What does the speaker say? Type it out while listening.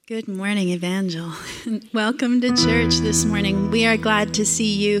Good morning, Evangel. Welcome to church this morning. We are glad to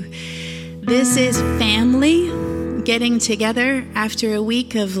see you. This is family getting together after a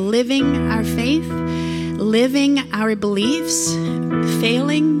week of living our faith, living our beliefs,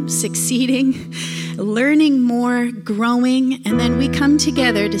 failing, succeeding, learning more, growing, and then we come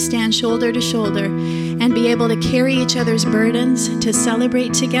together to stand shoulder to shoulder and be able to carry each other's burdens, to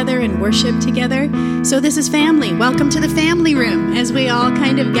celebrate together and worship together. So this is family. Welcome to the family room as we all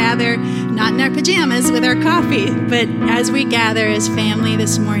kind of gather, not in our pajamas with our coffee, but as we gather as family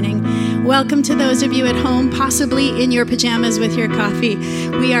this morning. Welcome to those of you at home, possibly in your pajamas with your coffee.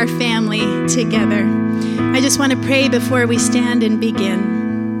 We are family together. I just want to pray before we stand and begin.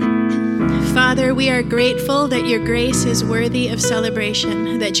 Father, we are grateful that your grace is worthy of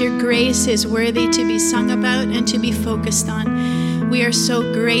celebration, that your grace is worthy to be sung about and to be focused on. We are so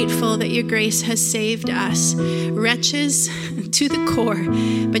grateful that your grace has saved us, wretches to the core,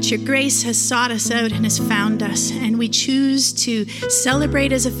 but your grace has sought us out and has found us, and we choose to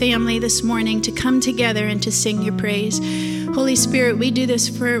celebrate as a family this morning, to come together and to sing your praise. Holy Spirit, we do this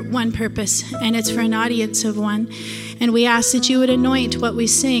for one purpose, and it's for an audience of one. And we ask that you would anoint what we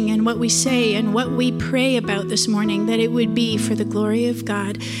sing and what we say and what we pray about this morning, that it would be for the glory of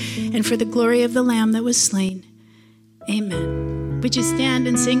God and for the glory of the Lamb that was slain. Amen. Would you stand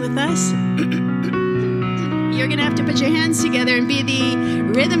and sing with us? You're going to have to put your hands together and be the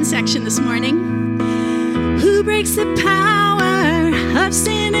rhythm section this morning. Who breaks the power of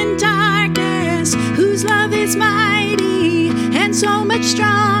sin and darkness, whose love is mighty and so much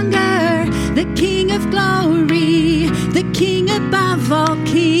stronger, the King of glory, the King above all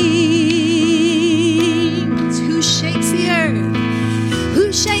kings, who shakes the earth,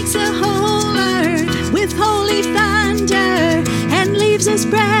 who shakes the whole earth with holy thunder and leaves us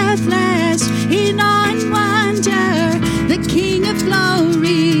breathless in awe and wonder, the King of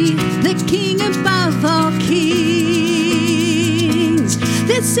glory, the King above all kings.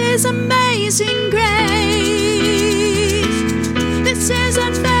 This is amazing grace. This is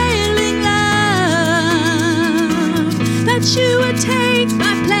unfailing love, that you would take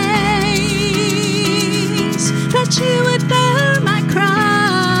my place, that you would bear my cross,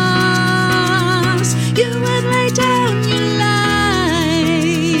 you would lay down your life,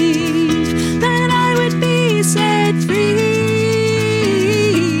 that I would be set free.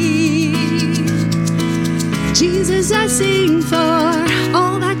 Jesus, I sing for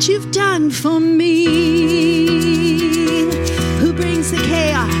all that you've done for me. Who brings the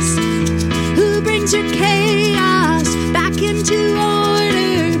chaos? Who brings your chaos back into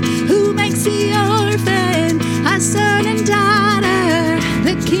order? Who makes the orphan a son and daughter?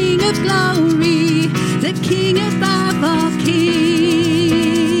 The King of glory, the King above all kings.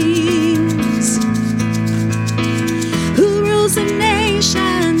 Who rules the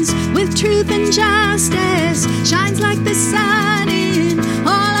nations with truth and justice, shines like the sun in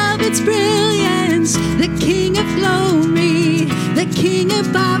all of its brilliance, the King of glory, the King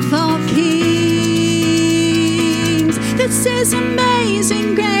above all kings. This is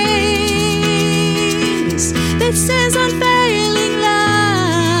amazing grace. This is unfailing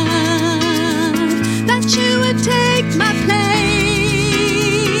love, that you would take my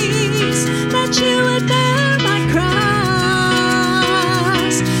place, that you would bear my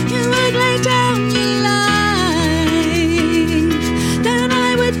cross, you would lay down your life, that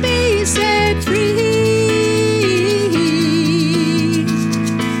I would be set free.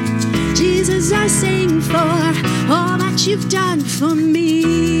 Jesus, I sing for all that you've done for me.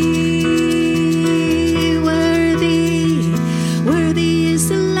 Worthy, worthy is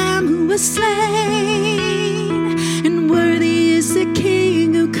the Lamb who was slain, and worthy is the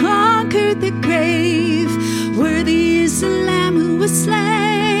King who conquered the grave. Worthy is the Lamb who was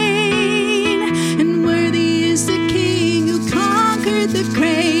slain, and worthy is the King who conquered the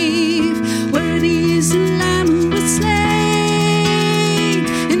grave. Worthy is the Lamb who was slain,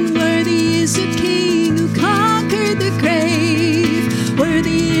 and worthy is the King who conquered the grave.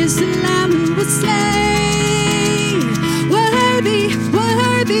 Worthy is the Lamb who was slain. Worthy,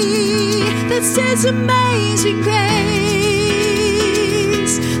 worthy. This is amazing grace.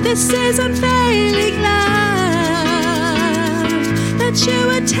 This is unfailing love, that you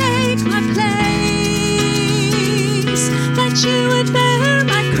would take my place, that you would bear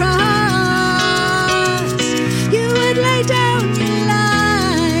my cross, you would lay down your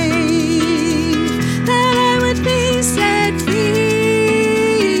life, that I would be set free.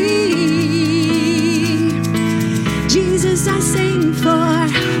 Jesus, I sing for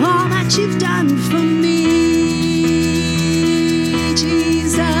all that you've done for me.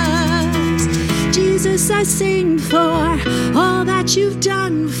 Jesus, Jesus, I sing for all that you've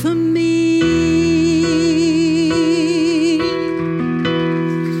done for me.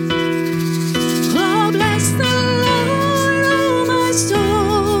 Oh, bless the Lord, oh my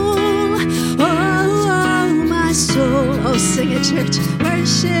soul. Oh, my soul. Oh, sing it, church.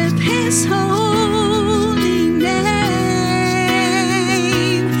 Worship His holy name.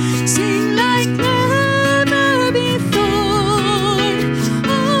 Sing like never before.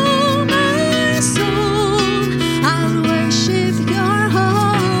 Oh, my soul, I'll worship your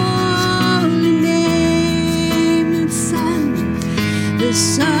holy name. The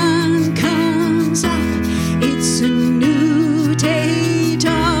sun comes up. It's a new day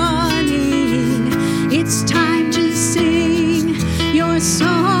dawning. It's time to sing your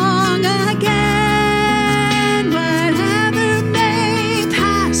song again. Whatever may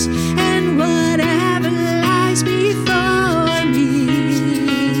pass and whatever lies before me,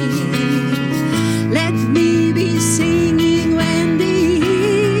 let me be singing when the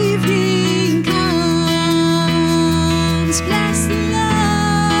evening comes. Bless the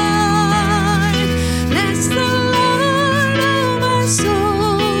Lord, oh my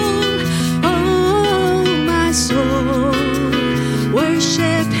soul, oh my soul.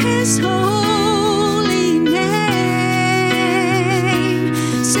 Worship His holy name.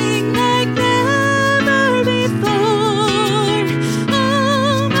 Sing like never before.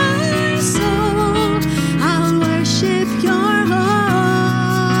 Oh, my soul, I'll worship your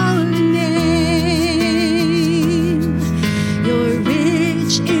holy name. You're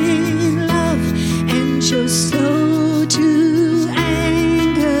rich in love and you're slow to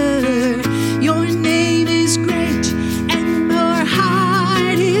anger. Your name is great and your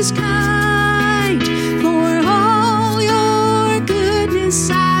heart is kind. For all your goodness,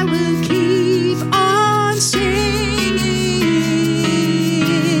 I will keep on singing.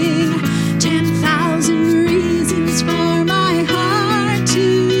 10,000 reasons for my heart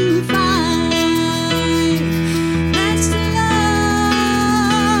to find.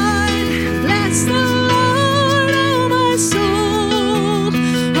 Bless the Lord, oh my soul,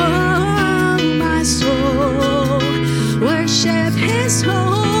 oh my soul. Worship His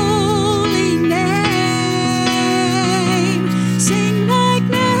holy name. Sing like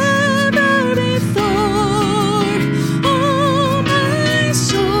never before. Oh, my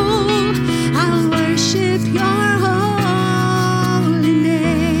soul, I'll worship your holy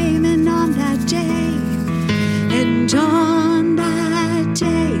name. And on that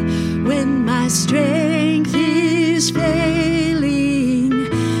day, when my strength is failing,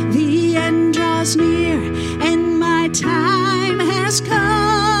 the end draws near and my time has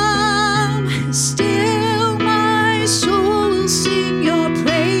come. Still my soul will sing your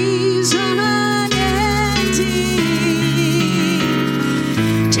praise unending.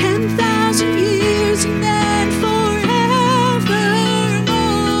 10,000 years and then forevermore.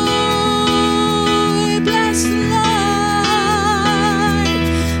 Bless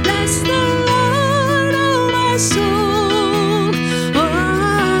the Lord, oh my soul,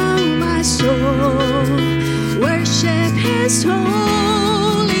 oh my soul. Worship His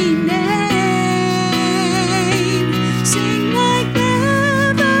holy name. Sing like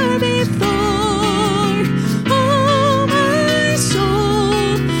never before. Oh, my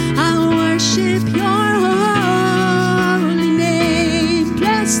soul, I'll worship your holy name.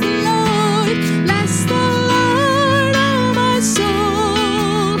 Bless the Lord, oh my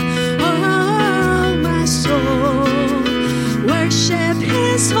soul, oh my soul. Worship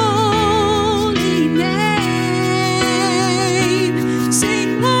His holy name.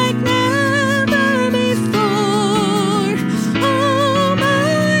 Sing like never before. Oh,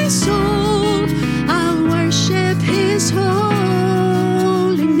 my soul, I'll worship His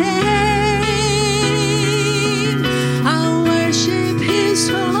holy name. I'll worship His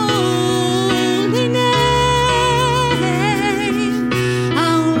holy name.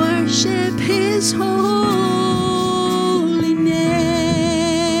 I'll worship His holy name.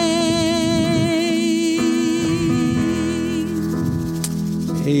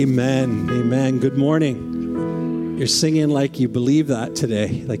 Amen. Amen. Good morning. You're singing like you believe that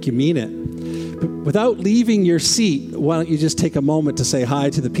today, like you mean it. But without leaving your seat, why don't you just take a moment to say hi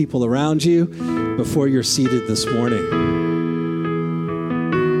to the people around you before you're seated this morning.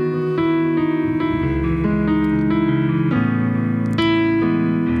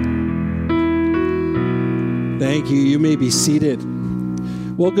 Thank you. You may be seated.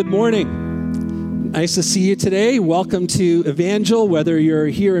 Well, good morning. Nice to see you today. Welcome to Evangel, whether you're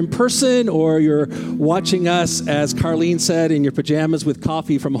here in person or you're watching us, as Carlene said, in your pajamas with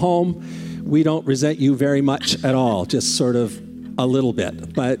coffee from home. We don't resent you very much at all, just sort of a little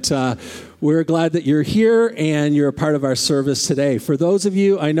bit. But we're glad that you're here and you're a part of our service today. For those of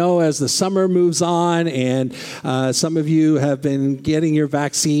you, I know as the summer moves on and some of you have been getting your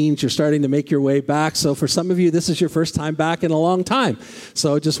vaccines, you're starting to make your way back. So for some of you, this is your first time back in a long time.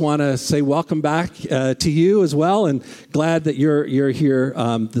 So just want to say welcome back to you as well, and glad that you're here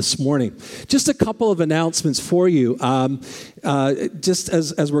this morning. Just a couple of announcements for you. Just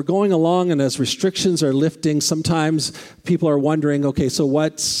as we're going along and as restrictions are lifting, sometimes people are wondering, okay, so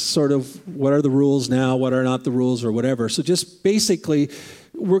what are the rules now? What are not the rules or whatever? So just basically,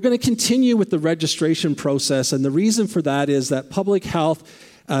 we're going to continue with the registration process. And the reason for that is that public health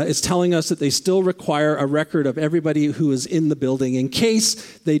is telling us that they still require a record of everybody who is in the building in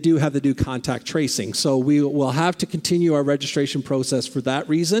case they do have to do contact tracing. So we will have to continue our registration process for that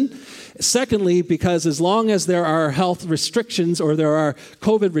reason. Secondly, because as long as there are health restrictions or there are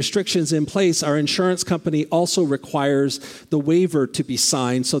COVID restrictions in place, our insurance company also requires the waiver to be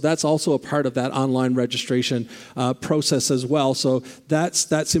signed. So that's also a part of that online registration process as well. So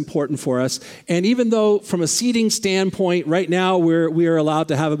that's important for us. And even though from a seating standpoint, right now we are allowed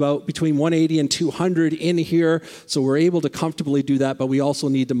to have about between 180 and 200 in here, so we're able to comfortably do that, but we also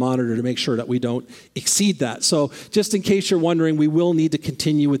need to monitor to make sure that we don't exceed that. So just in case you're wondering, we will need to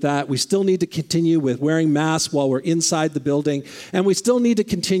continue with that. We still need to continue with wearing masks while we're inside the building, and we still need to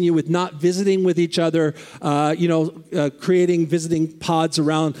continue with not visiting with each other, creating visiting pods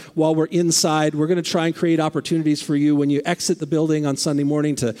around while we're inside. We're going to try and create opportunities for you when you exit the building on Sunday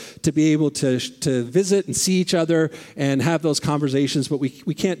morning to be able to visit and see each other and have those conversations, but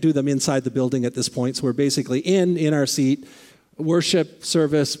we can't do them inside the building at this point, so we're basically in our seat, worship,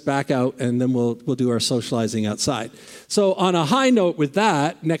 service, back out, and then we'll do our socializing outside. So on a high note with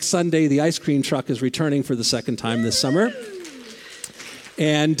that, next Sunday, the ice cream truck is returning for the second time this summer.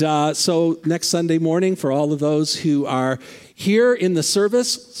 And so next Sunday morning, for all of those who are here in the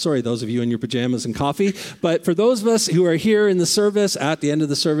service, sorry, those of you in your pajamas and coffee, but for those of us who are here in the service, at the end of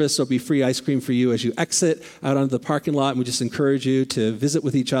the service, there'll be free ice cream for you as you exit out onto the parking lot. And we just encourage you to visit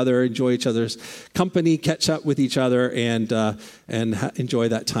with each other, enjoy each other's company, catch up with each other, and enjoy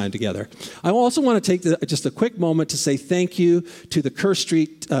that time together. I also want to take just a quick moment to say thank you to the Kerr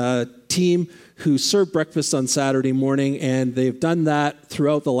Street team who served breakfast on Saturday morning, and they've done that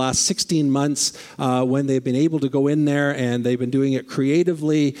throughout the last 16 months when they've been able to go in there, and they've been doing it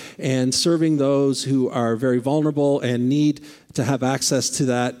creatively and serving those who are very vulnerable and need to have access to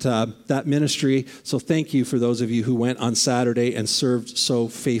that ministry. So thank you for those of you who went on Saturday and served so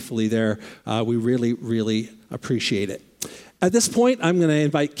faithfully there. We really, really appreciate it. At this point, I'm going to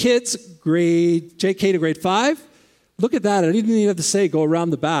invite kids, grade JK to grade 5. Look at that. I didn't even have to say go around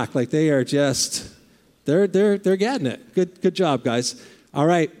the back. Like they are just, they're getting it. Good job, guys. All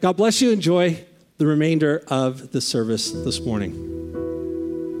right. God bless you. Enjoy the remainder of the service this morning.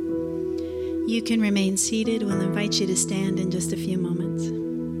 You can remain seated. We'll invite you to stand in just a few moments.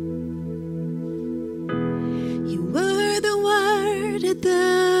 You were the Word at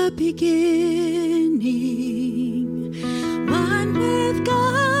the beginning, one with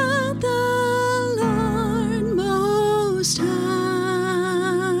God the Lord Most High.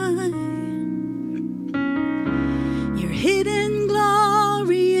 Your hidden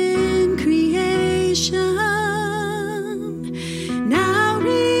glory in creation, now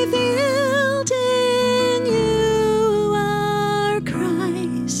revealed in you are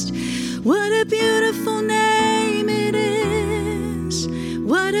Christ. What a beautiful name it is.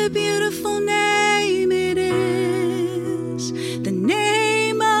 What a beautiful name it is. The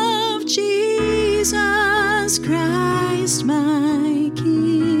name of Jesus Christ, my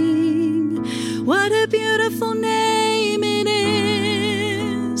King. What a beautiful name it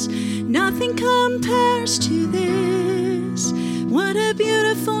is. Nothing compares to this. What a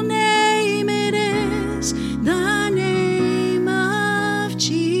beautiful name it is. The name of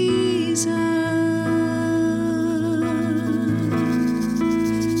Jesus.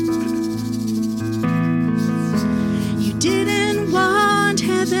 You didn't want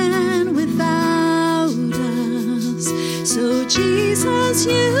heaven without us, so Jesus,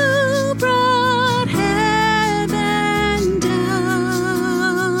 you brought heaven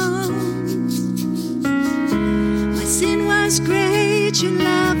down. My sin was great, your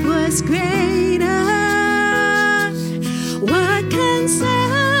love was greater. What can separate?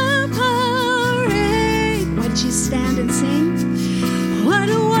 Why don't you stand and sing? What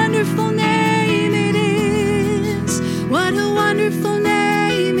a wonderful name it is. What a wonderful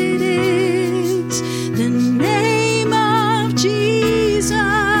name it is. The name of Jesus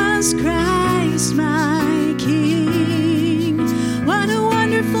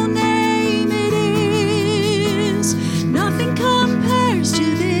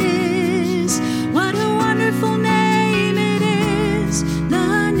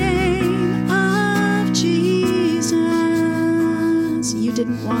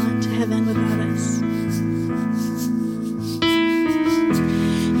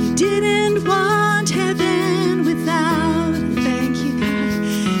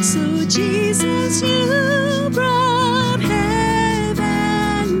So Jesus, you brought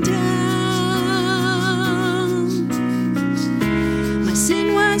heaven down. My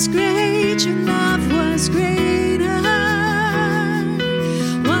sin was great, your love was greater.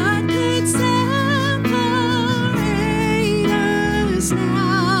 What could separate us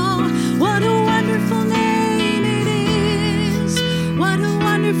now? What a wonderful name it is. What a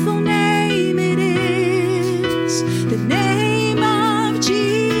wonderful name it is. The name of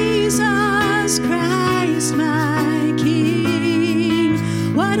Jesus Christ, my King.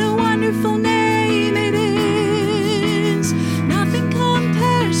 What a wonderful name it is. Nothing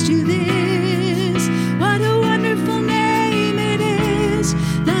compares to this. What a wonderful name it is.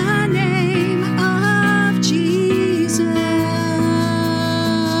 The name of Jesus.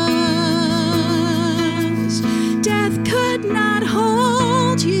 Death could not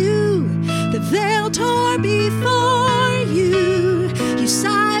hold you. The veil tore before you. You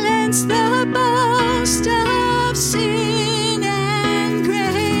silenced the boast of sin and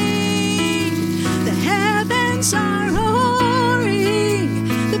grave. The heavens are roaring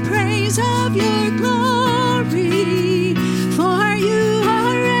the praise of your glory. For you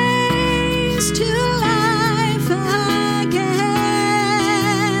are raised to life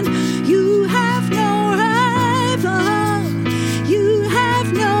again. You have no rival. You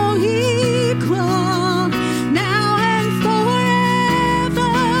have no equal. Now and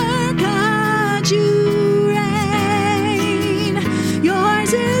forever, God, you reign.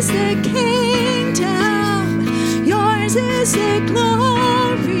 Yours is the kingdom. Yours is the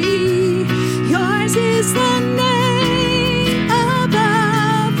glory. Yours is the name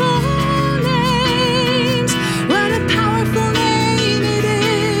above all names. What a powerful name it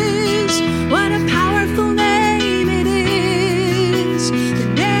is. What a powerful name it is. The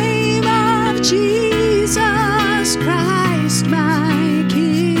name of Jesus Christ, my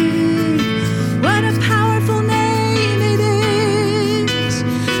King. What a powerful name it is.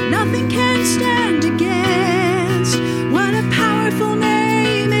 Nothing can stand against. What a powerful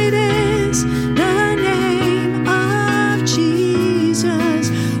name it is. The name of Jesus.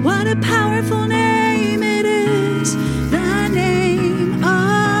 What a powerful name it is. The name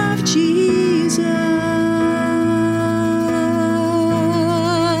of Jesus.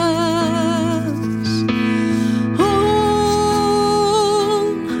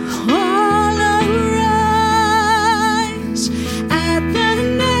 All arise at the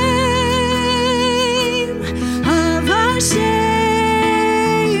name of our Savior,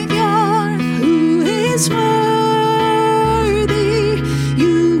 who is worthy.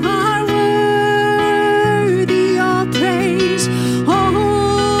 You are worthy. All praise, all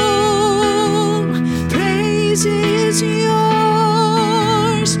praise is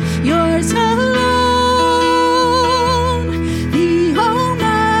yours, yours alone, the Almighty,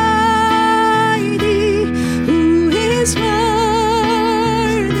 who is worthy.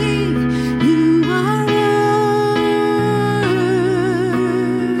 You are worthy.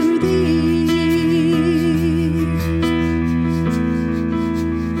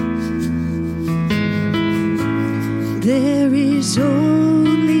 There is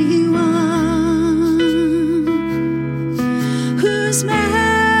only one whose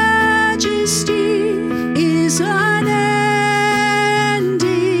majesty is unending.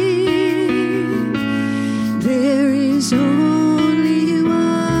 There is only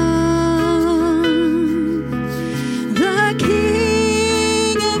one, the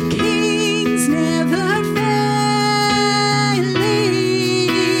King of Kings, never failing.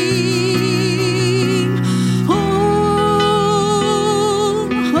 Oh,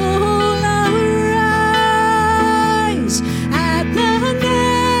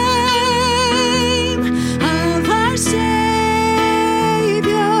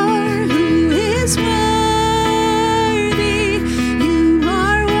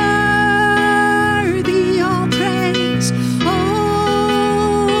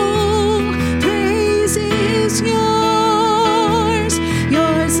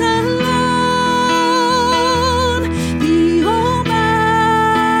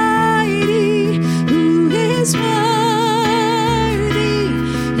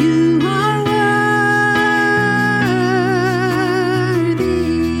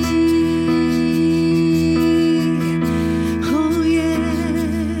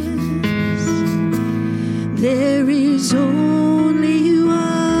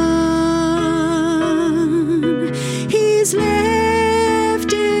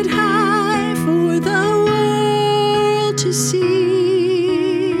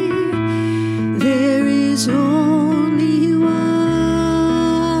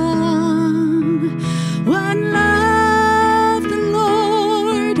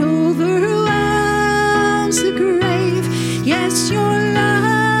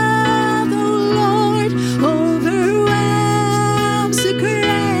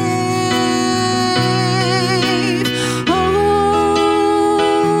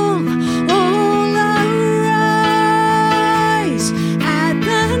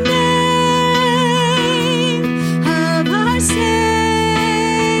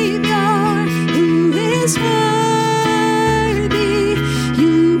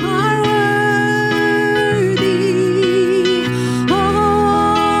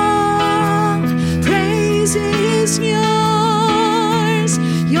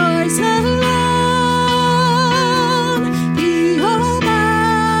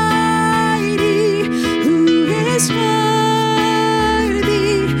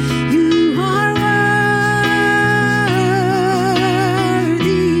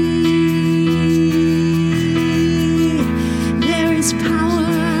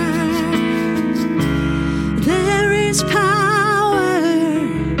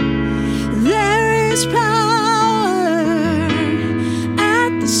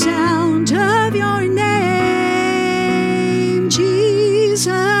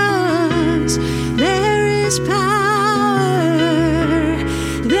 Jesus, there is power.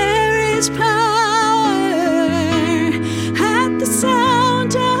 There is power at the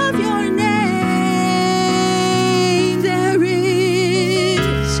sound of your name. There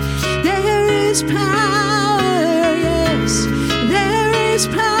is power. Yes, there is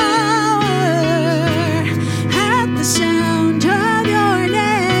power at the sound of your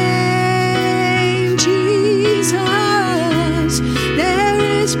name, Jesus. There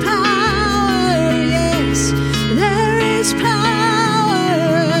is power. Yes, there is power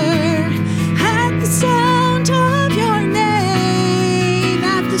at the sound of your name.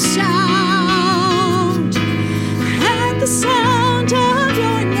 At the sound of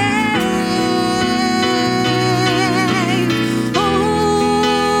your name.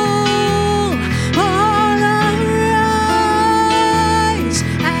 All arise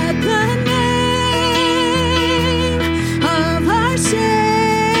at the name of our Savior,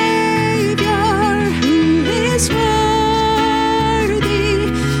 who is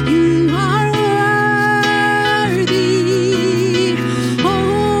worthy. You are worthy.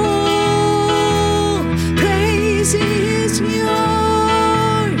 Oh, praise is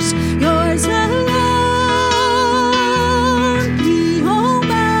yours, yours alone, the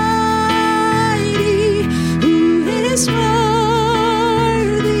Almighty, who is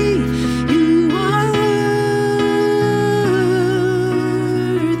worthy. You are worthy.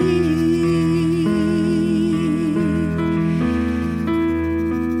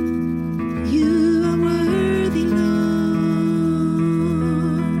 You are worthy, Lord.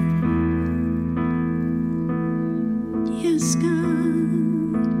 Yes, God.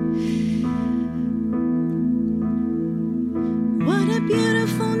 What a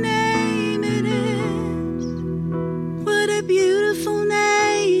beautiful name it is. What a beautiful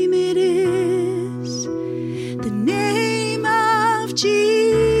name it is. The name of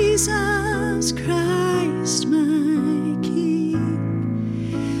Jesus Christ, my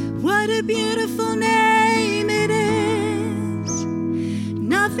King. What a beautiful name it is.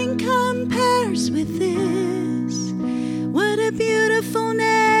 Nothing compares with this. What a beautiful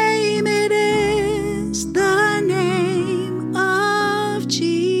name it is. The name of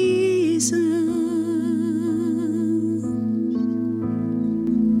Jesus.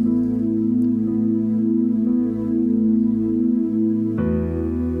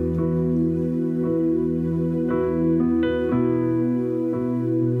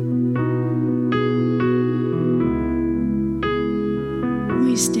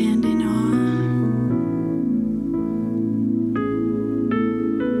 We stand in awe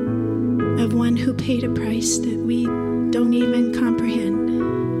of one who paid a price that we don't even comprehend.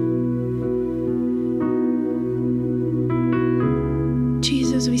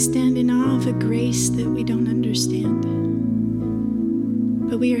 Jesus, we stand in awe of a grace that we don't understand,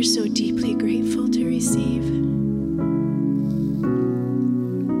 but we are so deeply grateful to receive.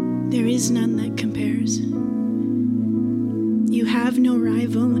 There is none that compares. You have no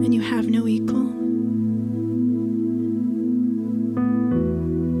rival and you have no equal.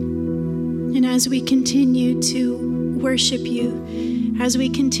 And as we continue to worship you, as we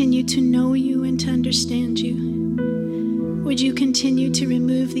continue to know you and to understand you, would you continue to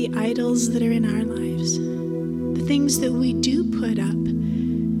remove the idols that are in our lives, the things that we do put up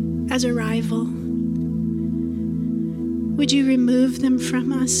as a rival? Would you remove them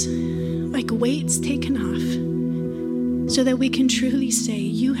from us like weights taken off, so that we can truly say,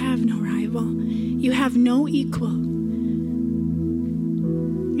 you have no rival, you have no equal.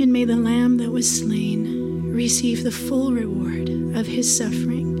 And may the Lamb that was slain receive the full reward of his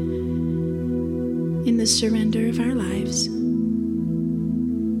suffering in the surrender of our lives.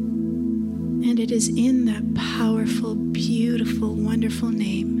 And it is in that powerful, beautiful, wonderful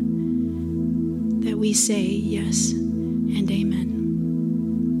name that we say yes and amen.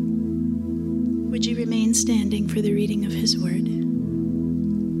 Would you remain standing for the reading of his word?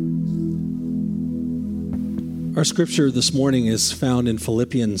 Our scripture this morning is found in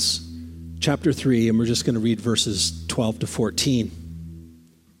Philippians chapter 3, and we're just going to read verses 12 to 14.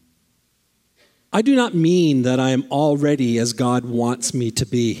 I do not mean that I am already as God wants me to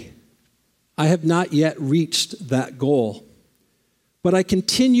be. I have not yet reached that goal, but I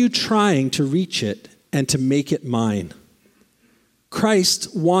continue trying to reach it and to make it mine.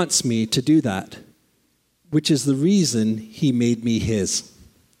 Christ wants me to do that, which is the reason he made me his.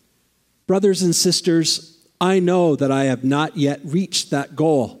 Brothers and sisters, I know that I have not yet reached that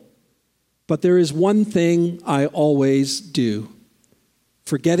goal, but there is one thing I always do,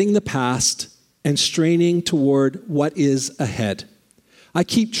 forgetting the past and straining toward what is ahead. I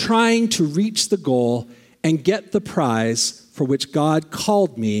keep trying to reach the goal and get the prize for which God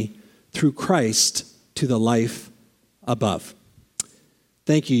called me through Christ to the life above.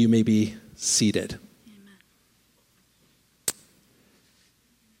 Thank you. You may be seated. Amen.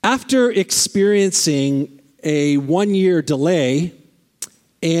 After experiencing a 1-year delay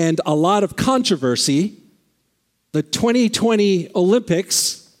and a lot of controversy, the 2020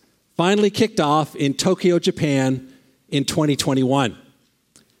 Olympics finally kicked off in Tokyo, Japan in 2021.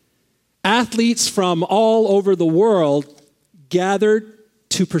 Athletes from all over the world gathered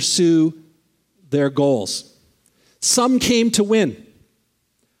to pursue their goals. Some came to win.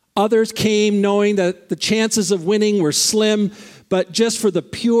 Others came knowing that the chances of winning were slim, but just for the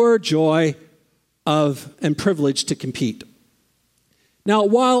pure joy of and privilege to compete. Now,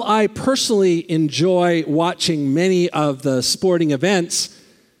 while I personally enjoy watching many of the sporting events,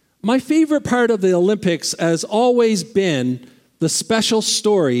 my favorite part of the Olympics has always been the special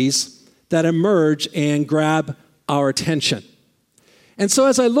stories that emerge and grab our attention. And so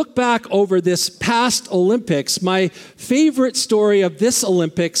as I look back over this past Olympics, my favorite story of this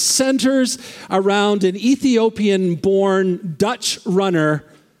Olympics centers around an Ethiopian-born Dutch runner,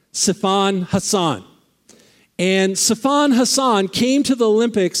 Sifan Hassan. And Sifan Hassan came to the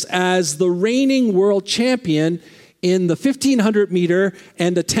Olympics as the reigning world champion in the 1,500 meter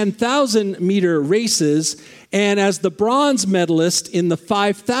and the 10,000 meter races, and as the bronze medalist in the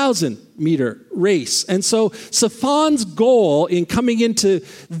 5,000 meter race. And so Sifan's goal in coming into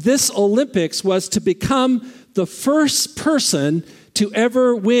this Olympics was to become the first person to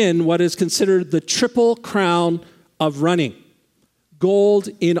ever win what is considered the Triple Crown of running, gold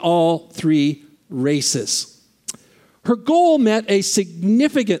in all 3 races. Her goal met a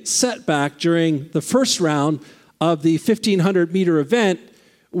significant setback during the first round of the 1,500 meter event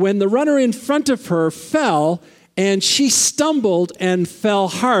when the runner in front of her fell and she stumbled and fell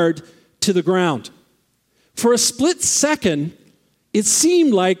hard to the ground. For a split second, it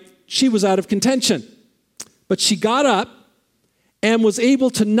seemed like she was out of contention, but she got up and was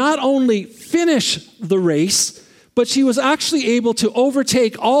able to not only finish the race, but she was actually able to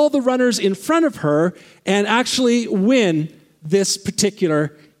overtake all the runners in front of her and actually win this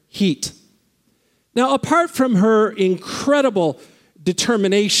particular heat. Now, apart from her incredible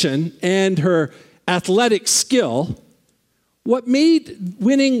determination and her athletic skill, what made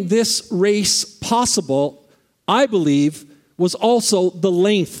winning this race possible, I believe, was also the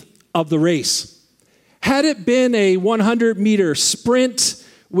length of the race. Had it been a 100-meter sprint,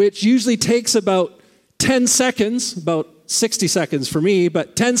 which usually takes about 10 seconds, about 60 seconds for me,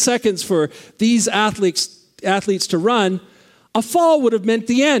 but 10 seconds for these athletes to run, a fall would have meant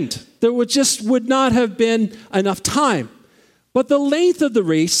the end. There would not have been enough time. But the length of the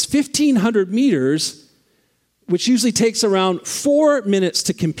race, 1,500 meters, which usually takes around 4 minutes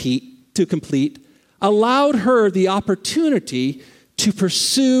to complete, allowed her the opportunity to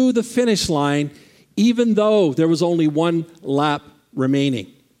pursue the finish line, even though there was only 1 lap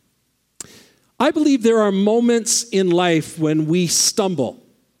remaining. I believe there are moments in life when we stumble,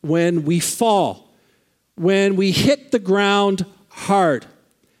 when we fall, when we hit the ground hard.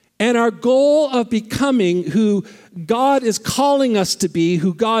 And our goal of becoming who God is calling us to be,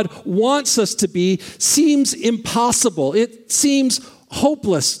 who God wants us to be, seems impossible. It seems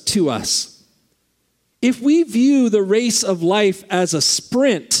hopeless to us. If we view the race of life as a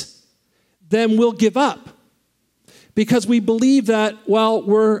sprint, then we'll give up because we believe that, well,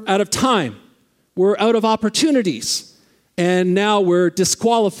 we're out of time. We're out of opportunities, and now we're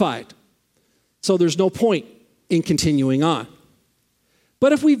disqualified. So there's no point in continuing on.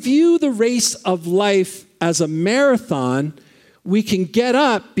 But if we view the race of life as a marathon, we can get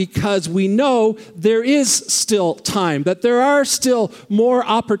up because we know there is still time, that there are still more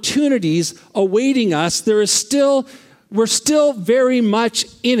opportunities awaiting us. We're still very much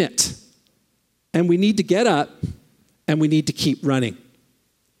in it. And we need to get up, and we need to keep running.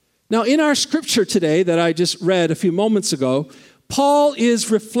 Now, in our scripture today that I just read a few moments ago, Paul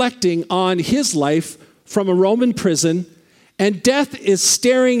is reflecting on his life from a Roman prison, and death is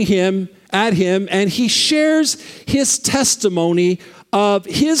staring at him, and he shares his testimony of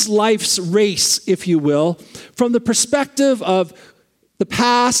his life's race, if you will, from the perspective of the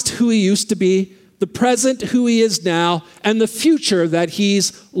past, who he used to be, the present, who he is now, and the future that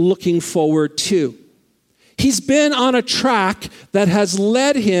he's looking forward to. He's been on a track that has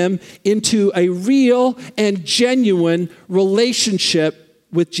led him into a real and genuine relationship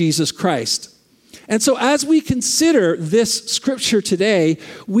with Jesus Christ. And so as we consider this scripture today,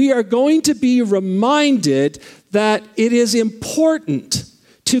 we are going to be reminded that it is important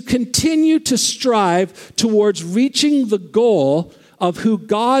to continue to strive towards reaching the goal of who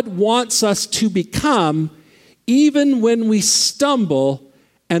God wants us to become, even when we stumble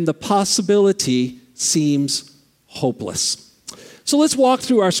and the possibility seems hopeless. So let's walk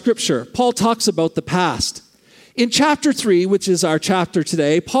through our scripture. Paul talks about the past. In chapter 3, which is our chapter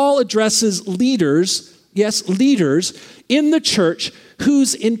today, Paul addresses leaders, yes, leaders in the church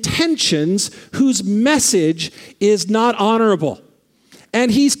whose intentions, whose message is not honorable.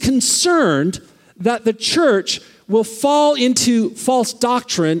 And he's concerned that the church will fall into false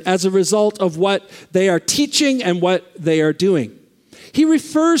doctrine as a result of what they are teaching and what they are doing. He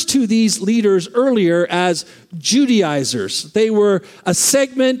refers to these leaders earlier as Judaizers. They were a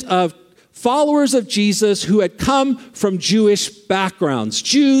segment of followers of Jesus who had come from Jewish backgrounds,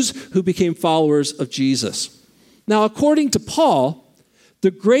 Jews who became followers of Jesus. Now, according to Paul,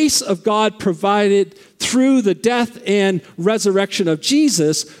 the grace of God provided through the death and resurrection of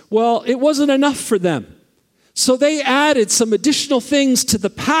Jesus, well, it wasn't enough for them. So they added some additional things to the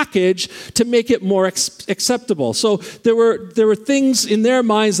package to make it more acceptable. So there were things in their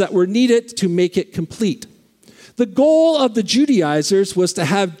minds that were needed to make it complete. The goal of the Judaizers was to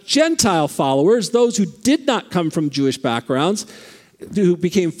have Gentile followers, those who did not come from Jewish backgrounds, who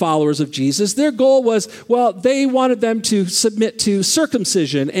became followers of Jesus. Their goal was, well, they wanted them to submit to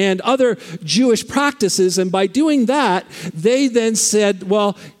circumcision and other Jewish practices. And by doing that, they then said,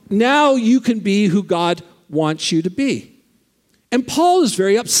 well, now you can be who God wants you to be. And Paul is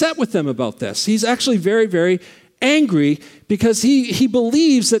very upset with them about this. He's actually very, very angry because he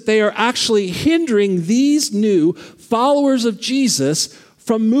believes that they are actually hindering these new followers of Jesus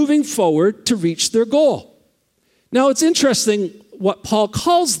from moving forward to reach their goal. Now, it's interesting what Paul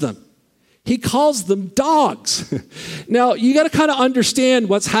calls them. He calls them dogs. Now, you got to kind of understand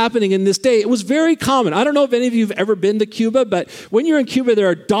what's happening in this day. It was very common. I don't know if any of you have ever been to Cuba, but when you're in Cuba, there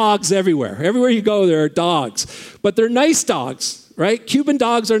are dogs everywhere. Everywhere you go, there are dogs. But they're nice dogs, right? Cuban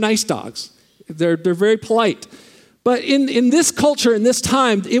dogs are nice dogs. They're very polite. But in this culture, in this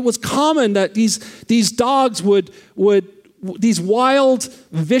time, it was common that these dogs these wild,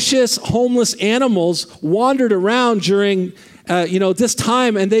 vicious, homeless animals wandered around during this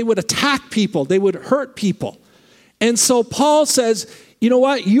time, and they would attack people. They would hurt people. And so Paul says, you know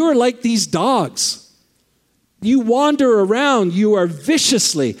what? You're like these dogs. You wander around. You are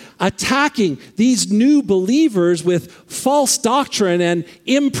viciously attacking these new believers with false doctrine and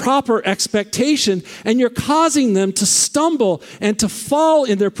improper expectation, and you're causing them to stumble and to fall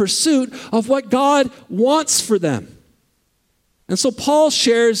in their pursuit of what God wants for them. And so Paul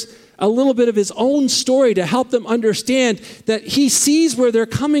shares a little bit of his own story to help them understand that he sees where they're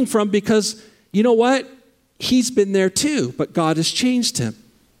coming from because, you know what? He's been there too, but God has changed him.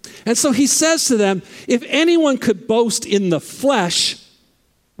 And so he says to them, if anyone could boast in the flesh,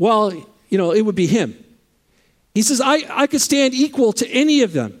 well, it would be him. He says, I could stand equal to any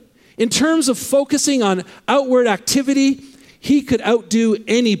of them. In terms of focusing on outward activity, he could outdo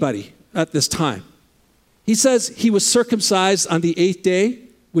anybody at this time. He says he was circumcised on the 8th day,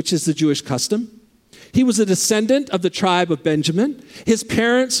 which is the Jewish custom. He was a descendant of the tribe of Benjamin. His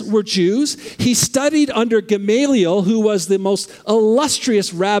parents were Jews. He studied under Gamaliel, who was the most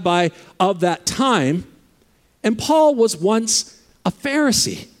illustrious rabbi of that time. And Paul was once a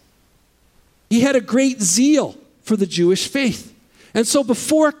Pharisee. He had a great zeal for the Jewish faith. And so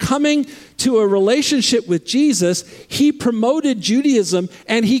before coming to a relationship with Jesus, he promoted Judaism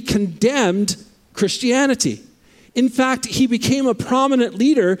and he condemned Christianity. In fact, he became a prominent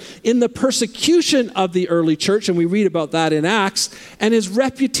leader in the persecution of the early church, and we read about that in Acts, and his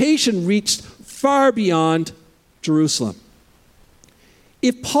reputation reached far beyond Jerusalem.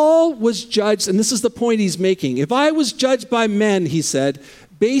 If Paul was judged, and this is the point he's making, if I was judged by men, he said,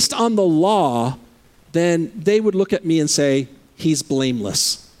 based on the law, then they would look at me and say, he's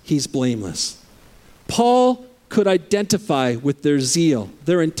blameless. He's blameless. Paul could identify with their zeal,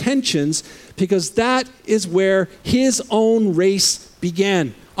 their intentions, because that is where his own race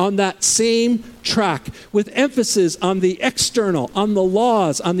began, on that same track, with emphasis on the external, on the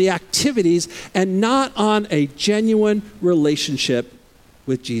laws, on the activities, and not on a genuine relationship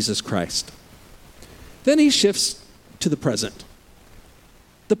with Jesus Christ. Then he shifts to the present.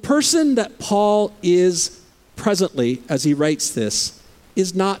 The person that Paul is presently, as he writes this,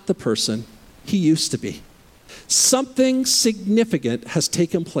 is not the person he used to be. Something significant has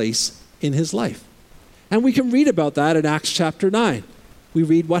taken place in his life. And we can read about that in Acts chapter 9. We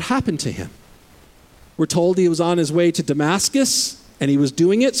read what happened to him. We're told he was on his way to Damascus, and he was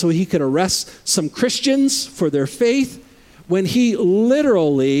doing it so he could arrest some Christians for their faith, when he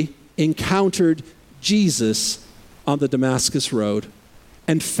literally encountered Jesus on the Damascus road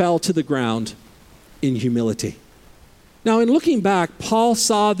and fell to the ground in humility. Now, in looking back, Paul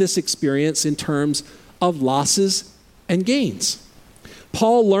saw this experience in terms of losses and gains.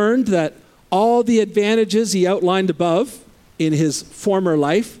 Paul learned that all the advantages he outlined above in his former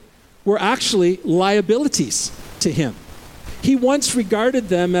life were actually liabilities to him. He once regarded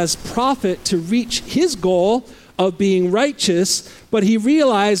them as profit to reach his goal of being righteous, but he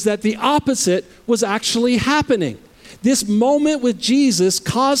realized that the opposite was actually happening. This moment with Jesus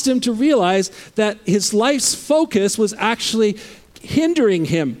caused him to realize that his life's focus was actually hindering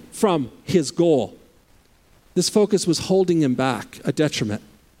him from his goal. This focus was holding him back, a detriment.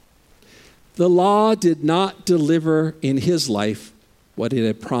 The law did not deliver in his life what it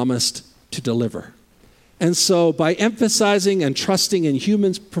had promised to deliver. And so by emphasizing and trusting in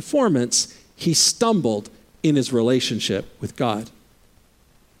human performance, he stumbled in his relationship with God.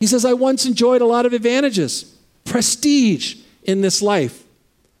 He says, I once enjoyed a lot of advantages, prestige in this life.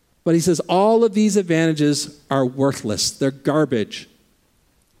 But he says, all of these advantages are worthless. They're garbage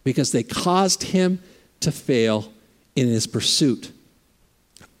because they caused him to fail in his pursuit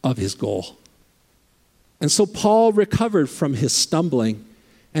of his goal. And so Paul recovered from his stumbling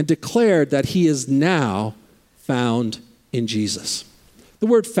and declared that he is now found in Jesus. The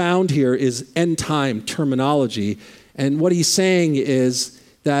word found here is end-time terminology, and what he's saying is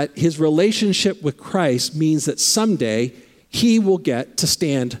that his relationship with Christ means that someday he will get to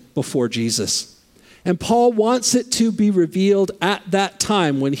stand before Jesus. And Paul wants it to be revealed at that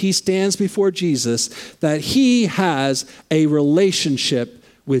time when he stands before Jesus that he has a relationship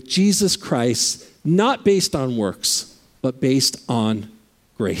with Jesus Christ, not based on works, but based on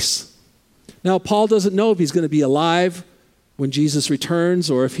grace. Now, Paul doesn't know if he's going to be alive when Jesus returns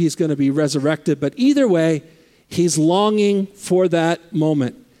or if he's going to be resurrected, but either way, he's longing for that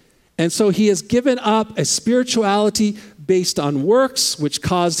moment. And so he has given up a spirituality based on works, which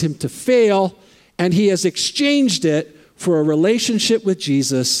caused him to fail, and he has exchanged it for a relationship with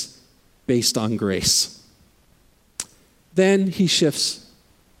Jesus based on grace. Then he shifts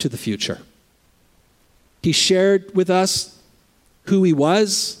to the future. He shared with us who he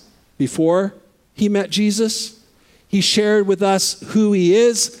was before he met Jesus. He shared with us who he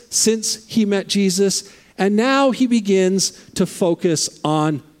is since he met Jesus. And now he begins to focus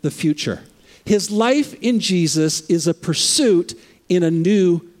on the future. His life in Jesus is a pursuit in a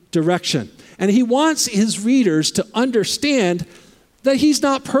new direction. And he wants his readers to understand that he's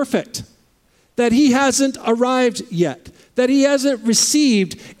not perfect, that he hasn't arrived yet, that he hasn't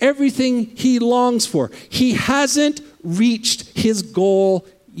received everything he longs for. He hasn't reached his goal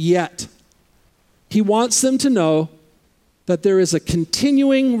yet. He wants them to know that there is a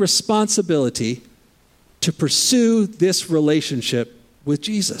continuing responsibility to pursue this relationship with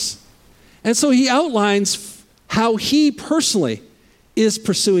Jesus. And so he outlines how he personally is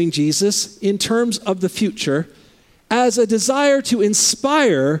pursuing Jesus in terms of the future as a desire to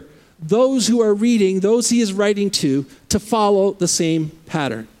inspire those who are reading, those he is writing to follow the same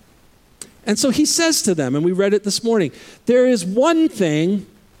pattern. And so he says to them, and we read it this morning, there is one thing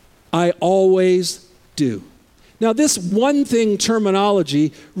I always do. Now, this one thing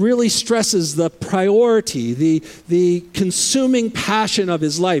terminology really stresses the priority, the consuming passion of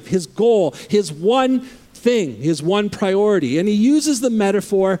his life, his goal, his one thing, his one priority. And he uses the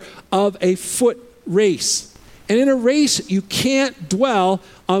metaphor of a foot race. And in a race, you can't dwell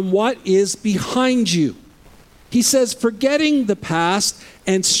on what is behind you. He says, forgetting the past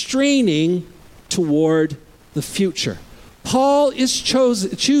and straining toward the future. Paul is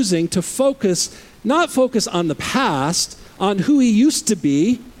choosing to not focus on the past, on who he used to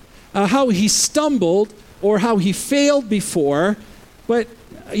be, how he stumbled, or how he failed before, but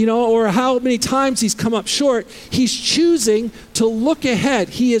or how many times he's come up short. He's choosing to look ahead.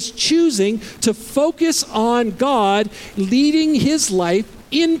 He is choosing to focus on God leading his life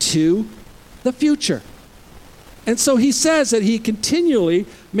into the future. And so he says that he continually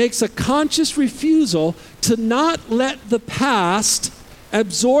makes a conscious refusal to not let the past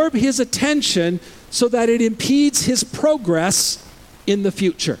absorb his attention so that it impedes his progress in the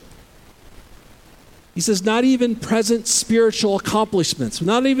future. He says not even present spiritual accomplishments,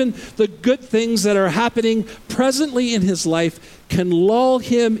 not even the good things that are happening presently in his life can lull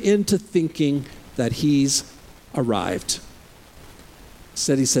him into thinking that he's arrived.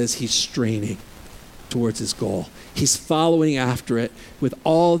 Instead, he says he's straining towards his goal. He's following after it with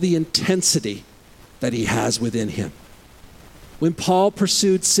all the intensity that he has within him. When Paul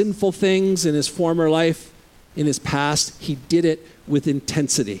pursued sinful things in his former life, in his past, he did it with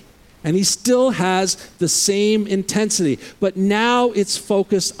intensity. And he still has the same intensity, but now it's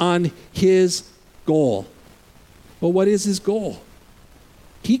focused on his goal. Well, what is his goal?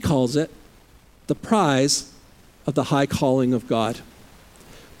 He calls it the prize of the high calling of God.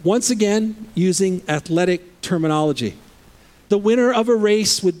 once again using athletic terminology. The winner of a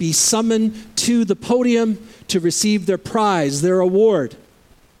race would be summoned to the podium to receive their prize, their award.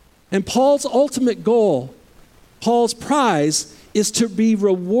 And Paul's ultimate goal, Paul's prize, is to be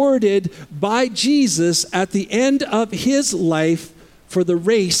rewarded by Jesus at the end of his life for the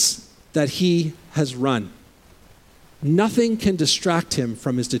race that he has run. Nothing can distract him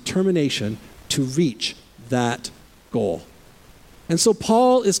from his determination to reach that goal. And so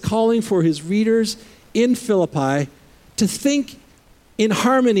Paul is calling for his readers in Philippi to think in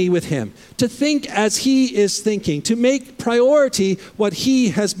harmony with him, to think as he is thinking, to make priority what he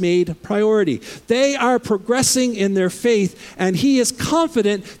has made priority. They are progressing in their faith, and he is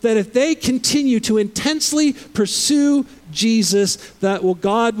confident that if they continue to intensely pursue Jesus, that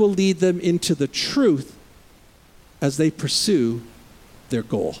God will lead them into the truth as they pursue their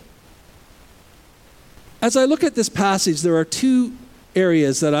goal. As I look at this passage, there are two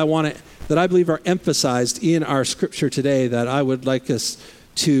areas that I believe are emphasized in our scripture today that I would like us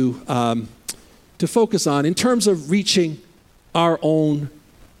to focus on in terms of reaching our own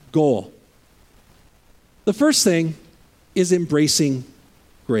goal. The first thing is embracing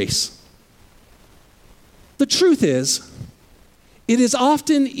grace. The truth is, it is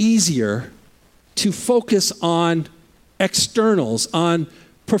often easier to focus on externals, on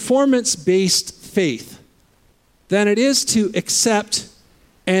performance-based faith, than it is to accept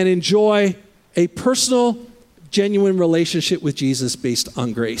and enjoy a personal, genuine relationship with Jesus based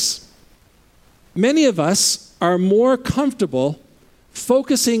on grace. Many of us are more comfortable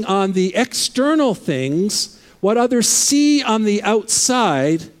focusing on the external things, what others see on the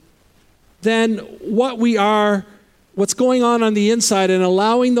outside, than what's going on the inside, and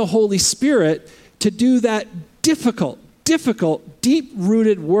allowing the Holy Spirit to do that difficult,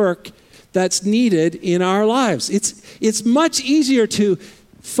 deep-rooted work that's needed in our lives. It's much easier to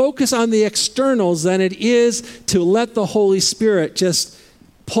focus on the externals than it is to let the Holy Spirit just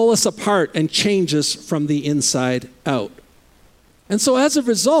pull us apart and change us from the inside out. And so as a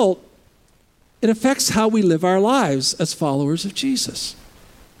result, it affects how we live our lives as followers of Jesus.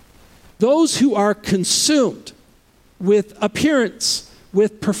 Those who are consumed with appearance,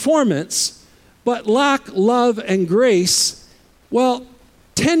 with performance, but lack love and grace,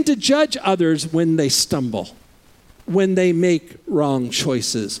 tend to judge others when they stumble, when they make wrong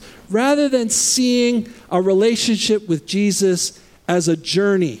choices, rather than seeing a relationship with Jesus as a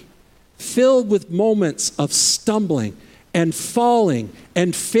journey filled with moments of stumbling and falling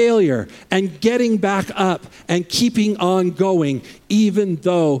and failure and getting back up and keeping on going, even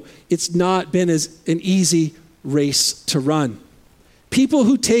though it's not been an easy race to run. People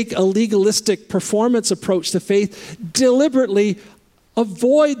who take a legalistic performance approach to faith deliberately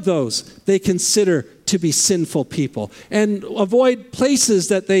avoid those they consider to be sinful people, and avoid places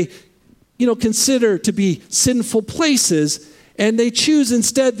that they, consider to be sinful places, and they choose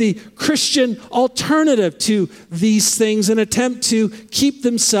instead the Christian alternative to these things and attempt to keep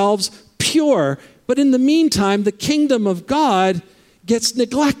themselves pure. But in the meantime, the kingdom of God gets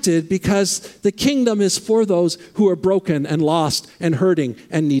neglected because the kingdom is for those who are broken and lost and hurting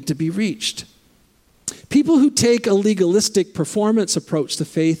and need to be reached. People who take a legalistic performance approach to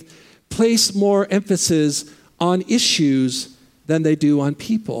faith place more emphasis on issues than they do on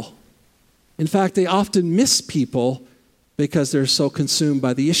people. In fact, they often miss people because they're so consumed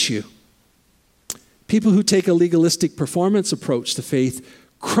by the issue. People who take a legalistic performance approach to faith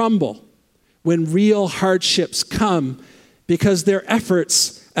crumble when real hardships come because their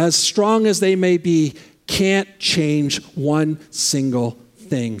efforts, as strong as they may be, can't change one single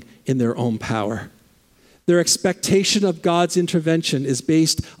thing in their own power. Their expectation of God's intervention is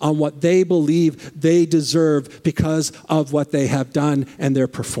based on what they believe they deserve because of what they have done and their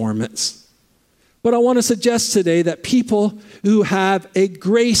performance. But I want to suggest today that people who have a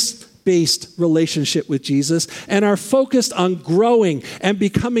grace-based relationship with Jesus and are focused on growing and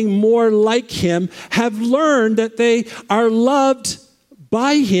becoming more like him have learned that they are loved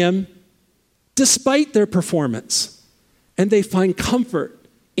by him despite their performance, and they find comfort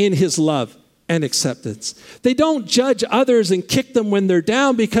in his love and acceptance. They don't judge others and kick them when they're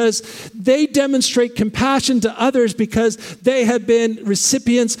down because they demonstrate compassion to others because they have been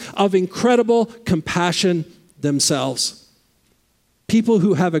recipients of incredible compassion themselves. People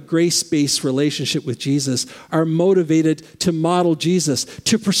who have a grace-based relationship with Jesus are motivated to model Jesus,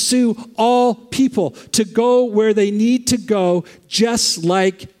 to pursue all people, to go where they need to go, just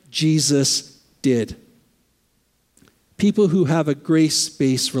like Jesus did. People who have a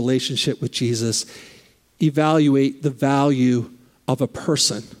grace-based relationship with Jesus evaluate the value of a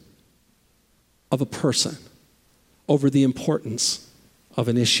person over the importance of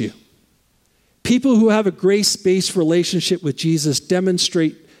an issue. People who have a grace-based relationship with Jesus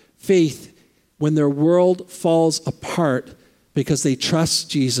demonstrate faith when their world falls apart because they trust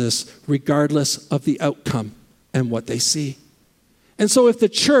Jesus regardless of the outcome and what they see. And so if the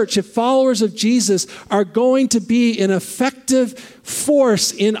church, if followers of Jesus are going to be an effective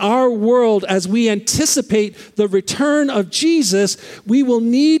force in our world as we anticipate the return of Jesus, we will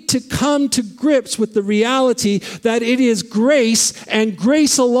need to come to grips with the reality that it is grace and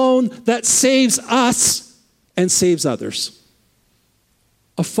grace alone that saves us and saves others.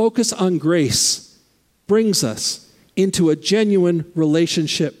 A focus on grace brings us into a genuine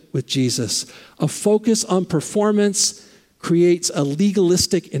relationship with Jesus. A focus on performance creates a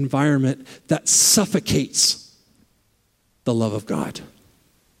legalistic environment that suffocates the love of God.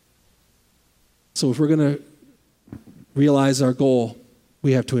 So if we're going to realize our goal,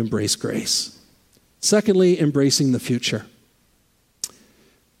 we have to embrace grace. Secondly, embracing the future.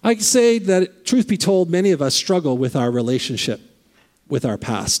 I can say that, truth be told, many of us struggle with our relationship with our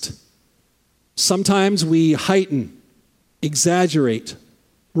past. Sometimes we heighten, exaggerate,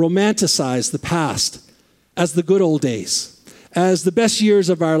 romanticize the past as the good old days, as the best years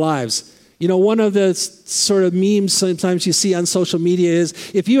of our lives. You know, one of the sort of memes sometimes you see on social media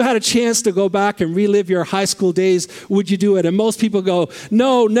is, if you had a chance to go back and relive your high school days, would you do it? And most people go,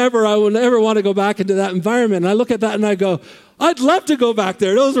 no, never. I would never want to go back into that environment. And I look at that and I go, I'd love to go back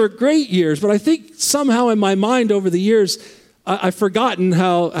there. Those were great years. But I think somehow in my mind over the years, I've forgotten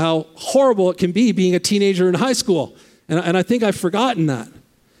how horrible it can be being a teenager in high school. And I think I've forgotten that.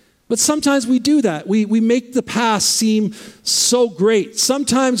 But sometimes we do that. We make the past seem so great.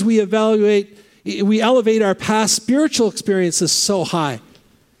 Sometimes we elevate our past spiritual experiences so high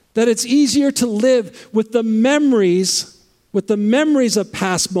that it's easier to live with the memories of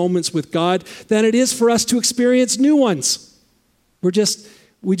past moments with God than it is for us to experience new ones. We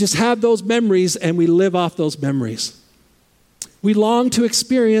just have those memories and we live off those memories. We long to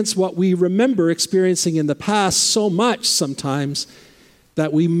experience what we remember experiencing in the past so much sometimes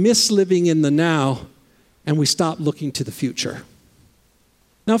that we miss living in the now and we stop looking to the future.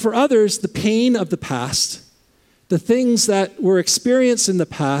 Now, for others, the pain of the past, the things that were experienced in the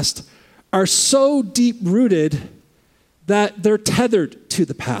past, are so deep-rooted that they're tethered to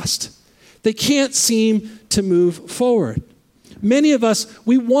the past. They can't seem to move forward. Many of us,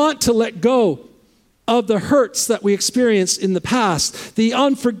 we want to let go of the hurts that we experienced in the past, the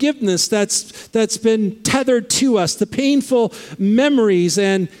unforgiveness that's been tethered to us, the painful memories,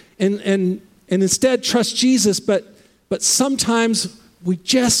 and instead trust Jesus, but sometimes we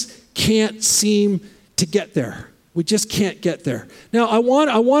just can't seem to get there. We just can't get there. Now, I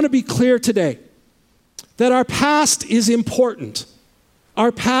want to be clear today that our past is important.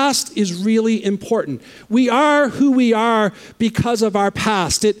 Our past is really important. We are who we are because of our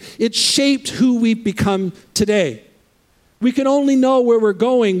past. It shaped who we've become today. We can only know where we're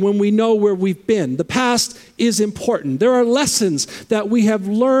going when we know where we've been. The past is important. There are lessons that we have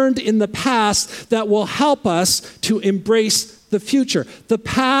learned in the past that will help us to embrace the future. The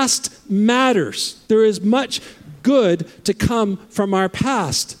past matters. There is much good to come from our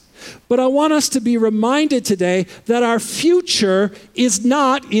past. But I want us to be reminded today that our future is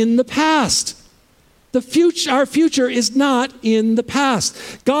not in the past. Our future is not in the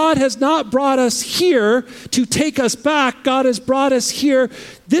past. God has not brought us here to take us back. God has brought us here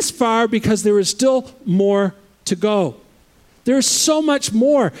this far because there is still more to go. There is so much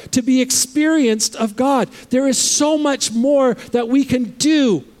more to be experienced of God. There is so much more that we can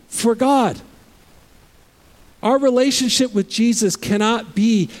do for God. Our relationship with Jesus cannot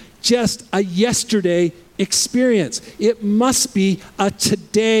be just a yesterday experience. It must be a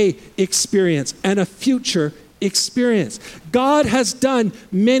today experience and a future experience. God has done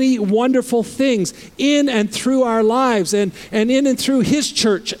many wonderful things in and through our lives and in and through His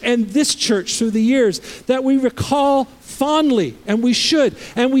church and this church through the years that we recall fondly, and we should,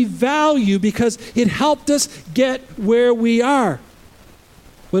 and we value because it helped us get where we are.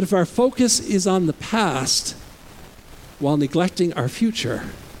 But if our focus is on the past while neglecting our future,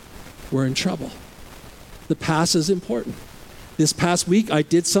 we're in trouble. The past is important. This past week, I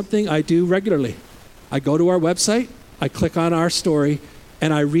did something I do regularly. I go to our website, I click on our story,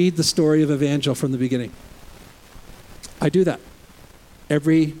 and I read the story of Evangel from the beginning. I do that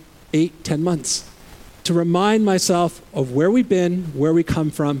every 8-10 months to remind myself of where we've been, where we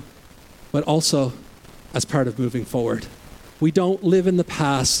come from, but also as part of moving forward. We don't live in the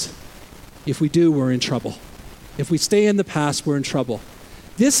past. If we do, we're in trouble. If we stay in the past, we're in trouble.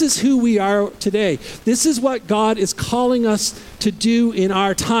 This is who we are today. This is what God is calling us to do in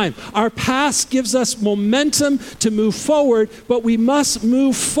our time. Our past gives us momentum to move forward, but we must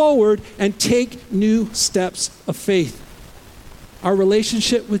move forward and take new steps of faith. Our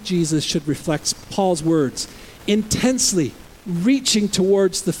relationship with Jesus should reflect Paul's words, intensely reaching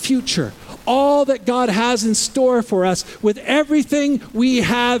towards the future, all that God has in store for us, with everything we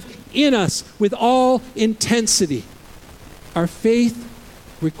have in us, with all intensity. Our faith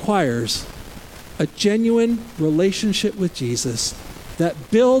requires a genuine relationship with Jesus that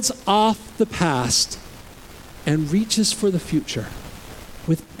builds off the past and reaches for the future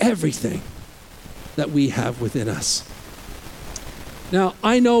with everything that we have within us. Now,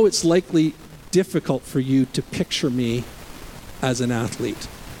 I know it's likely difficult for you to picture me as an athlete.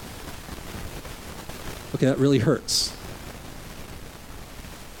 Okay, that really hurts.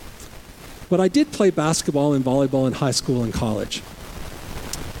 But I did play basketball and volleyball in high school and college.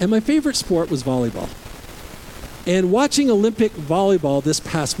 And my favorite sport was volleyball. And watching Olympic volleyball this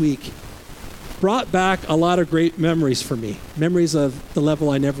past week brought back a lot of great memories for me. Memories of the level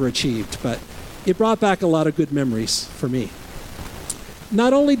I never achieved, but it brought back a lot of good memories for me.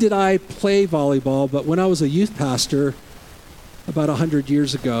 Not only did I play volleyball, but when I was a youth pastor about 100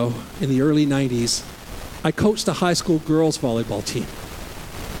 years ago in the early 90s, I coached a high school girls volleyball team.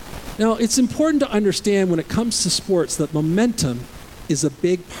 Now, it's important to understand when it comes to sports that momentum is a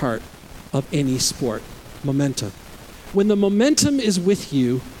big part of any sport. Momentum. When the momentum is with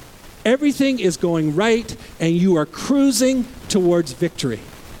you, everything is going right and you are cruising towards victory.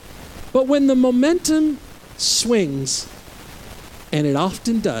 But when the momentum swings, and it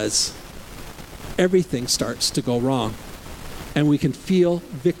often does, everything starts to go wrong. And we can feel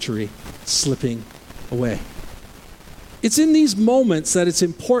victory slipping away. It's in these moments that it's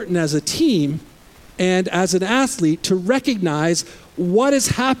important as a team and as an athlete to recognize what is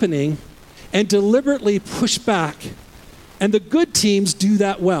happening and deliberately push back. And the good teams do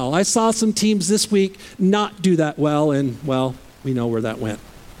that well. I saw some teams this week not do that well, and, well, we know where that went.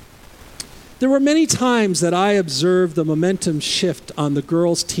 There were many times that I observed the momentum shift on the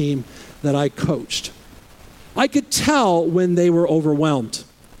girls' team that I coached. I could tell when they were overwhelmed.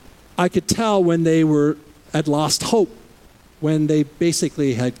 I could tell when they had lost hope, when they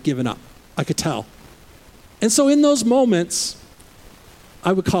basically had given up. I could tell. And so in those moments,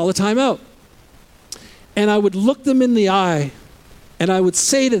 I would call a timeout. And I would look them in the eye, and I would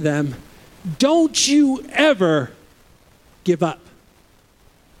say to them, don't you ever give up.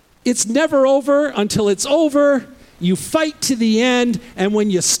 It's never over until it's over. You fight to the end, and when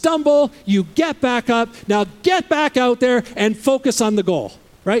you stumble, you get back up. Now get back out there and focus on the goal,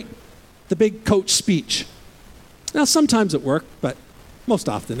 right? The big coach speech. Now sometimes it worked, but most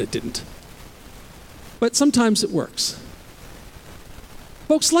often it didn't. But sometimes it works.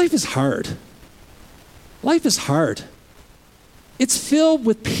 Folks, life is hard. Life is hard. It's filled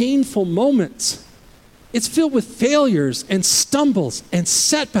with painful moments. It's filled with failures and stumbles and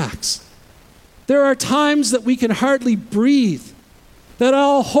setbacks. There are times that we can hardly breathe, that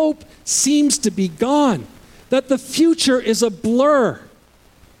all hope seems to be gone, that the future is a blur,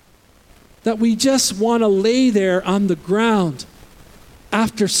 that we just want to lay there on the ground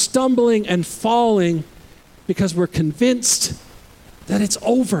after stumbling and falling because we're convinced that it's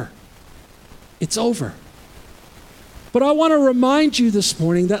over. It's over. But I want to remind you this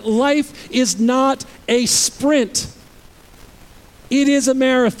morning that life is not a sprint. It is a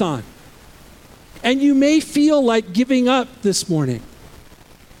marathon. And you may feel like giving up this morning.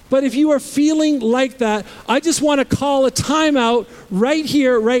 But if you are feeling like that, I just want to call a timeout right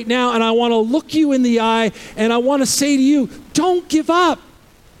here, right now, and I want to look you in the eye, and I want to say to you, don't give up.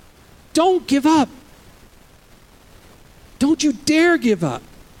 Don't give up. Don't you dare give up.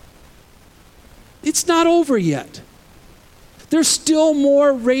 It's not over yet. There's still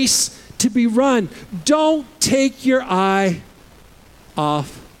more race to be run. Don't take your eye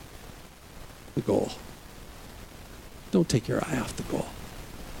off the goal. Don't take your eye off the goal.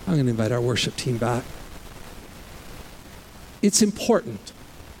 I'm going to invite our worship team back. It's important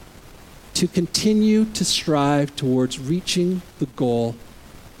to continue to strive towards reaching the goal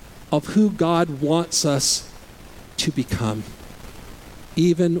of who God wants us to become,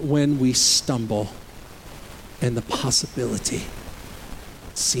 even when we stumble and the possibility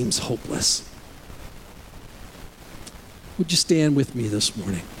seems hopeless. Would you stand with me this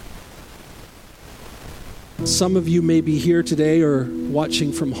morning? Some of you may be here today or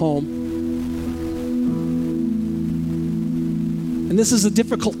watching from home, And this is a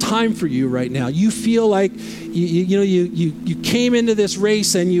difficult time for you right now. You feel like you came into this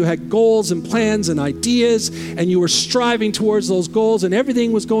race and you had goals and plans and ideas and you were striving towards those goals and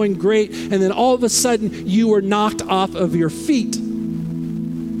everything was going great. And then all of a sudden you were knocked off of your feet.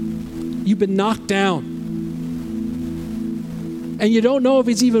 You've been knocked down. And you don't know if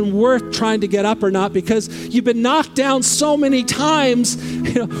it's even worth trying to get up or not because you've been knocked down so many times.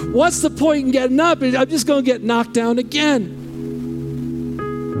 What's the point in getting up? I'm just going to get knocked down again.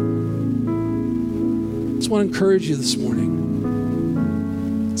 I just want to encourage you this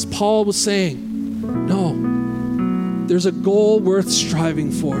morning. As Paul was saying, no, there's a goal worth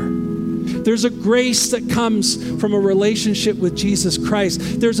striving for. There's a grace that comes from a relationship with Jesus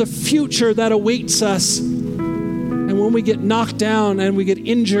Christ. There's a future that awaits us. And when we get knocked down and we get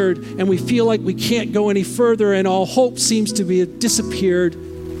injured and we feel like we can't go any further and all hope seems to be disappeared,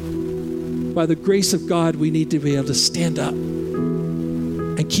 by the grace of God, we need to be able to stand up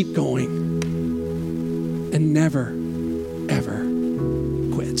and keep going and never, ever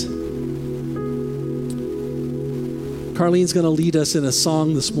quit. Carlene's going to lead us in a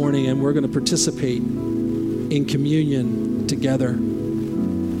song this morning, and we're going to participate in communion together.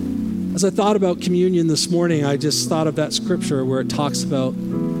 As I thought about communion this morning, I just thought of that scripture where it talks about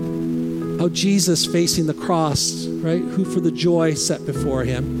how Jesus facing the cross, right? Who for the joy set before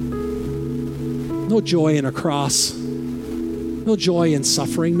him. No joy in a cross. No joy in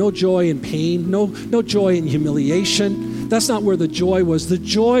suffering. No joy in pain. No joy in humiliation. That's not where the joy was. The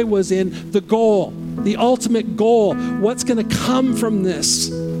joy was in the goal, the ultimate goal. What's going to come from this?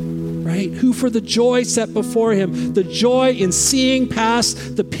 Right? Who for the joy set before him, the joy in seeing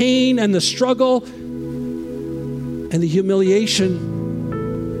past the pain and the struggle and the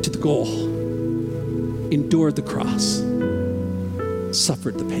humiliation to the goal, endured the cross,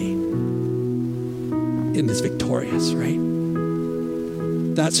 suffered the pain, and is victorious, right?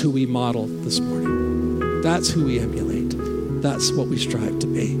 That's who we model this morning. That's who we emulate. That's what we strive to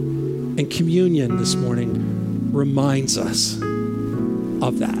be. And communion this morning reminds us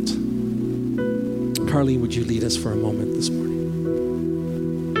of that. Carlene, would you lead us for a moment this morning?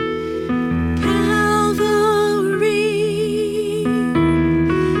 Calvary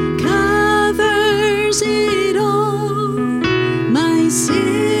covers it all, my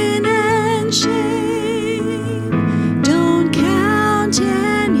sin and shame don't count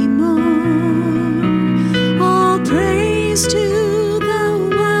anymore. All praise to the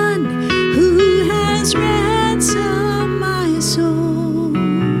one who has ransomed my soul.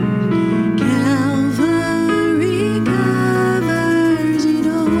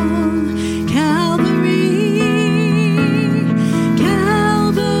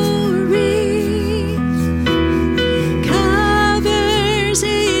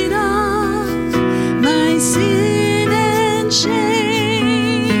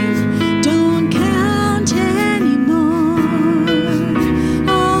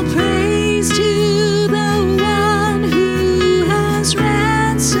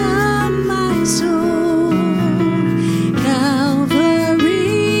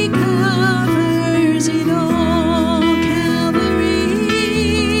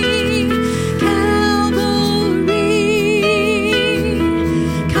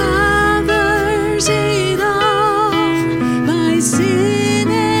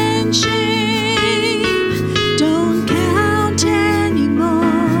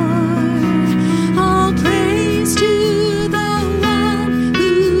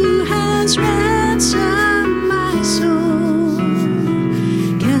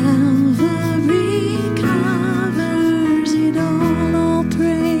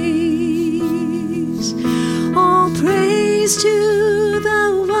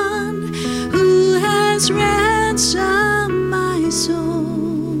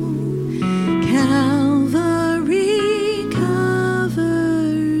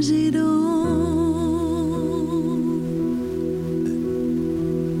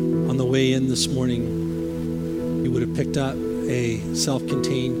 This morning, you would have picked up a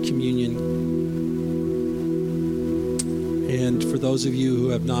self-contained communion. And for those of you who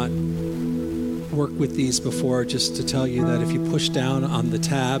have not worked with these before, just to tell you that if you push down on the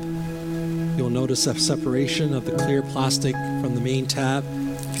tab, you'll notice a separation of the clear plastic from the main tab.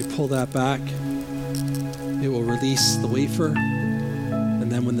 If you pull that back, it will release the wafer.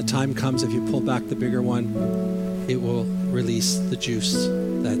 And then when the time comes, if you pull back the bigger one, it will release the juice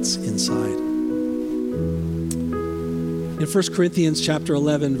that's inside. In 1 Corinthians chapter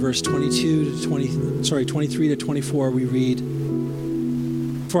 11, verse 23 to 24, we read,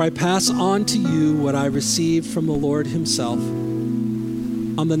 "For I pass on to you what I received from the Lord himself.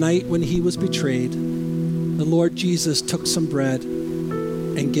 On the night when he was betrayed, the Lord Jesus took some bread,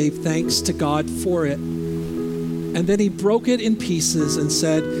 and gave thanks to God for it. And then he broke it in pieces and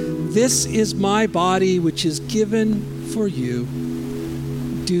said, "This is my body, which is given for you.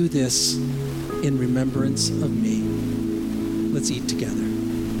 Do this in remembrance of me." Let's eat together.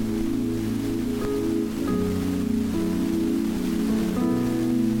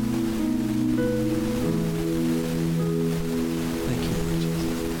 Thank you, Lord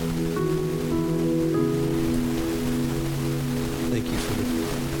Jesus. Thank you for the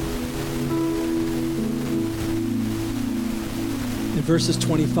In verses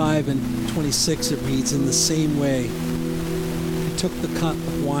 25 and 26, it reads, "In the same way, he took the cup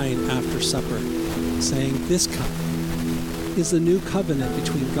of wine after supper, saying, 'This cup is the new covenant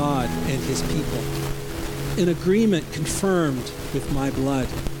between God and his people, an agreement confirmed with my blood.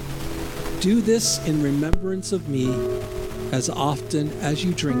 Do this in remembrance of me as often as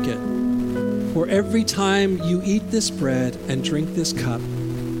you drink it. For every time you eat this bread and drink this cup,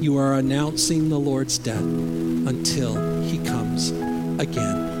 you are announcing the Lord's death until he comes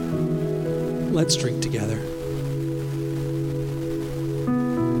again.'" Let's drink together.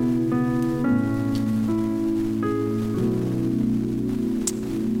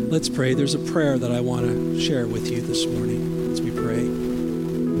 Let's pray. There's a prayer that I want to share with you this morning as we pray.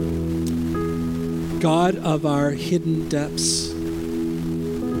 God of our hidden depths,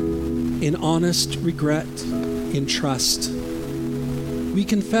 in honest regret, in trust, we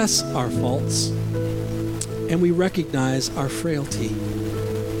confess our faults and we recognize our frailty.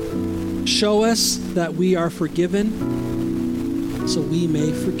 Show us that we are forgiven so we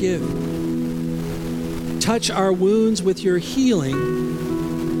may forgive. Touch our wounds with your healing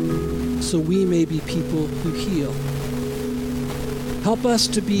so we may be people who heal. Help us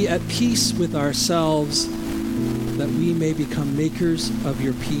to be at peace with ourselves that we may become makers of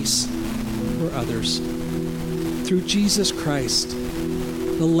your peace for others. Through Jesus Christ,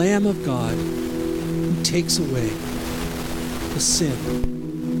 the Lamb of God, who takes away the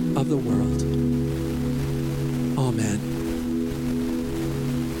sin of the world. Amen.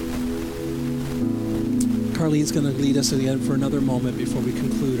 Carlene's going to lead us again for another moment before we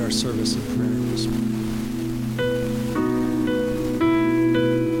conclude our service of prayer this morning.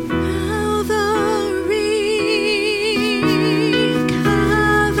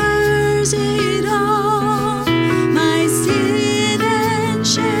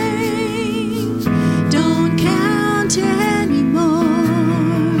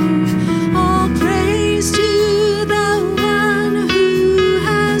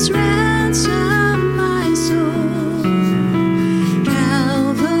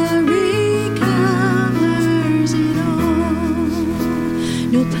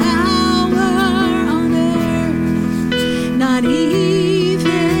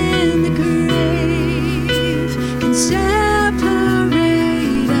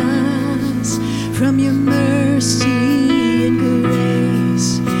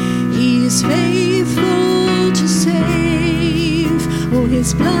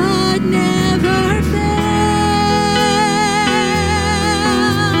 His blood never